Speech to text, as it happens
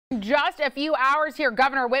In just a few hours here,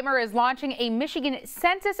 Governor Whitmer is launching a Michigan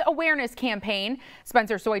census awareness campaign.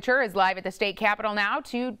 Spencer Soicher is live at the state capitol now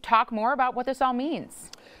to talk more about what this all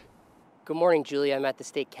means. Good morning, Julie. I'm at the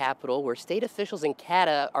state capitol where state officials in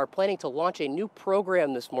CATA are planning to launch a new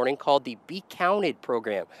program this morning called the Be Counted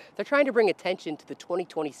program. They're trying to bring attention to the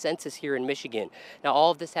 2020 census here in Michigan. Now,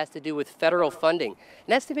 all of this has to do with federal funding.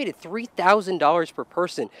 An estimated $3,000 per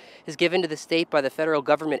person is given to the state by the federal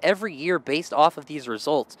government every year based off of these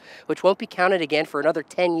results, which won't be counted again for another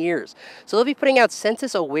 10 years. So they'll be putting out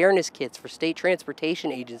census awareness kits for state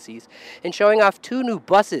transportation agencies and showing off 2 new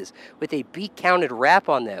buses with a Be Counted wrap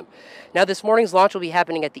on them. Now, this morning's launch will be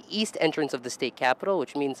happening at the east entrance of the state capitol,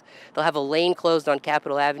 which means they'll have a lane closed on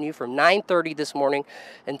Capitol Avenue from 9:30 this morning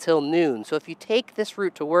until noon. So if you take this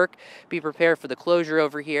route to work, be prepared for the closure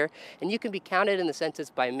over here, and you can be counted in the census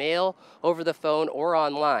by mail, over the phone, or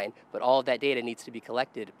online, but all of that data needs to be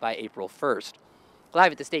collected by April 1st.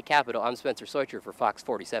 Live at the state capitol, I'm Spencer Soicher for Fox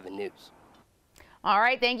 47 News. All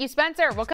right, thank you, Spencer.